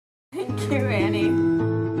Thank you, Annie.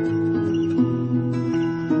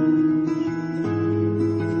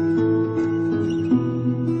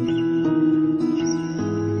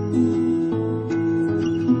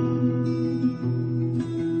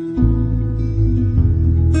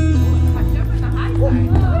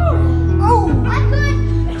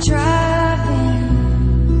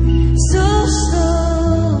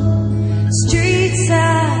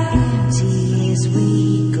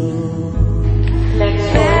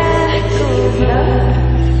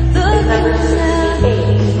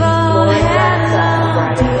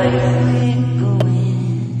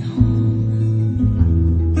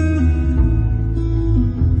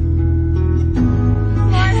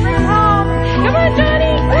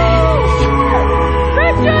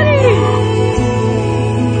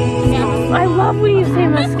 I love when you say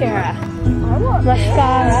mascara.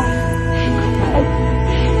 Mascara.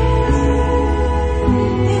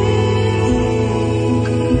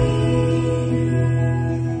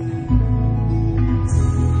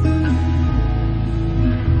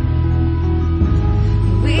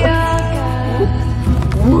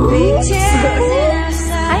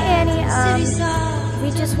 Hi Annie, we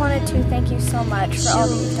just wanted to thank you so much for all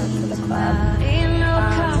that you've done for the club.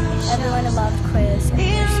 Everyone loved quiz and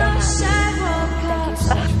we're so happy. Thank you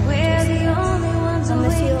so much for introducing us. We'll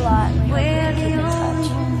miss you a lot and we hope we can keep in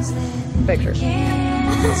touch. Picture.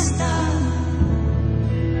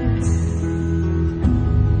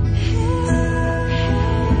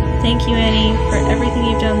 Thank you, Annie, for everything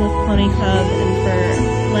you've done with Pony Club and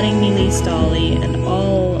for letting me lease Dolly and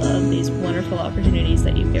all of these wonderful opportunities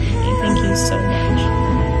that you've given me. Thank you so much.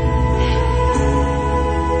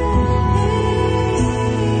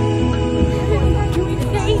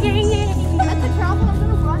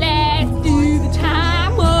 Let's do the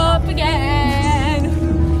time up again.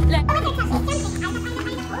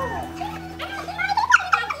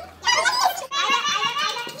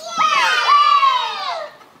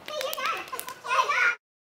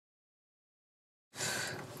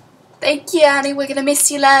 Thank you, Annie. We're gonna miss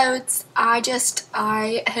you loads. I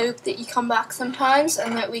hope that you come back sometimes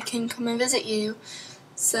and that we can come and visit you.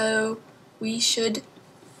 So we should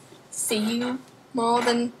see you more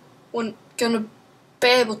than we're gonna be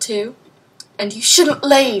able to. And you shouldn't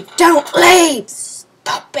leave. Don't leave.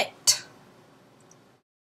 Stop it.